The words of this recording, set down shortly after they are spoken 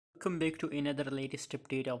Welcome back to another latest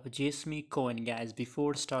update of Jasmy coin, guys.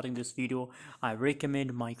 Before starting this video, I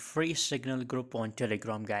recommend my free signal group on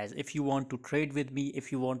Telegram, guys. If you want to trade with me,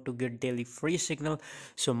 if you want to get daily free signal,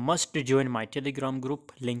 so must join my Telegram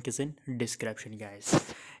group. Link is in description,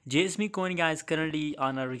 guys. Jasmy coin, guys, currently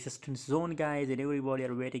on a resistance zone, guys, and everybody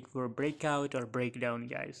are waiting for a breakout or breakdown,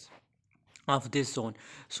 guys, of this zone.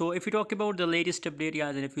 So if we talk about the latest update,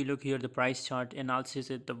 guys, and if we look here the price chart analysis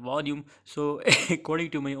at the volume, so according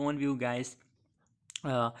to my own view, guys,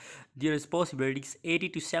 uh, there is possibilities 80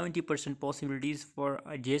 to 70% possibilities for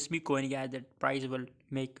a JSB coin, guys, that price will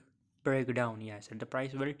make breakdown, yes, and the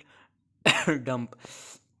price will dump.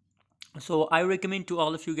 So I recommend to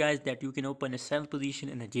all of you guys that you can open a sell position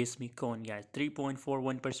in a Jasmy coin, guys.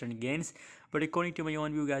 3.41% gains, but according to my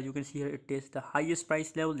own view, guys, you can see here it is the highest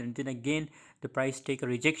price level, and then again the price take a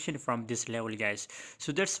rejection from this level, guys.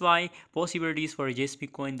 So that's why possibilities for a Jasmy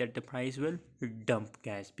coin that the price will dump,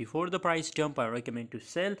 guys. Before the price dump, I recommend to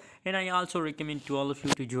sell, and I also recommend to all of you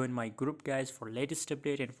to join my group, guys, for latest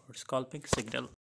update and for scalping signal.